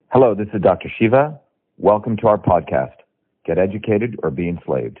Hello, this is Dr. Shiva. Welcome to our podcast, Get Educated or Be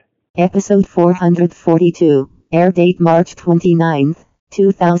Enslaved. Episode 442, air date March 29th,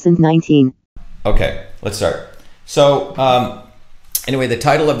 2019. Okay, let's start. So, anyway, the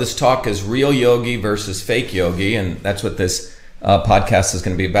title of this talk is Real Yogi versus Fake Yogi, and that's what this podcast is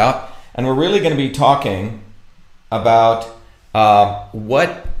going to be about. And we're really going to be talking about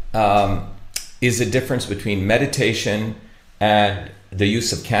what is the difference between meditation and the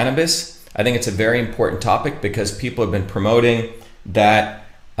use of cannabis. I think it's a very important topic because people have been promoting that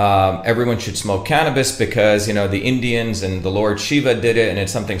everyone should smoke cannabis because, you know, the Indians and the Lord Shiva did it and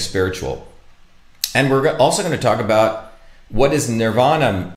it's something spiritual. And we're also going to talk about what does nirvana